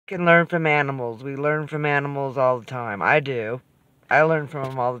can learn from animals. We learn from animals all the time. I do. I learn from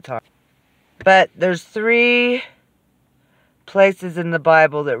them all the time. But there's 3 places in the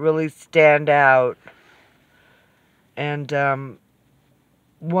Bible that really stand out. And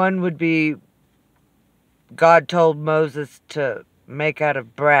one would be God told Moses to make out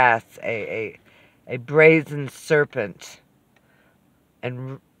of brass a brazen serpent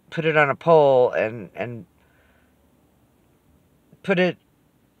and put it on a pole and put it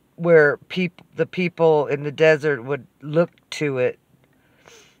where the people in the desert would look to it,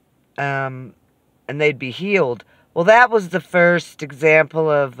 and they'd be healed. Well, that was the first example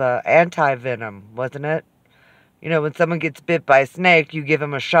of anti-venom, wasn't it? You know, when someone gets bit by a snake, you give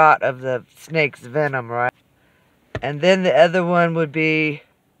them a shot of the snake's venom, right? And then the other one would be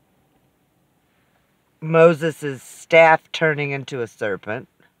Moses' staff turning into a serpent.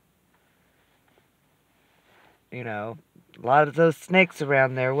 You know, a lot of those snakes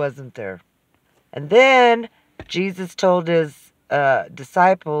around there, wasn't there? And then Jesus told his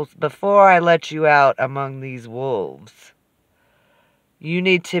disciples, before I let you out among these wolves, you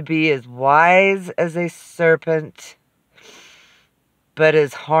need to be as wise as a serpent, but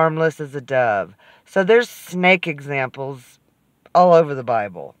as harmless as a dove. So there's snake examples all over the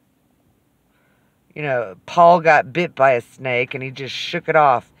Bible. You know, Paul got bit by a snake and he just shook it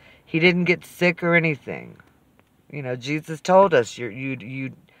off. He didn't get sick or anything. You know, Jesus told us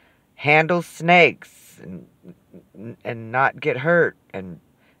you handle snakes and not get hurt. And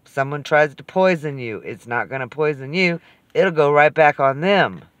if someone tries to poison you, it's not going to poison you. It'll go right back on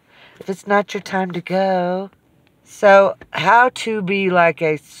them. If it's not your time to go. So, how to be like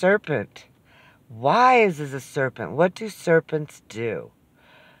a serpent? Wise as a serpent. What do serpents do?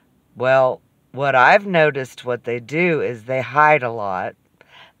 Well, what I've noticed what they do is they hide a lot.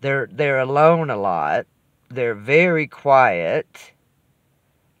 They're alone a lot. They're very quiet.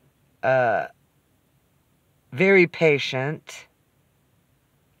 Very patient.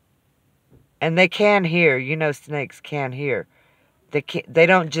 And they can hear. You know, snakes can hear. They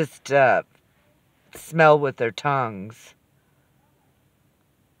don't just smell with their tongues.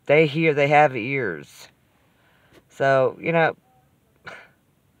 They hear. They have ears. So, you know,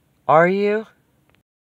 are you?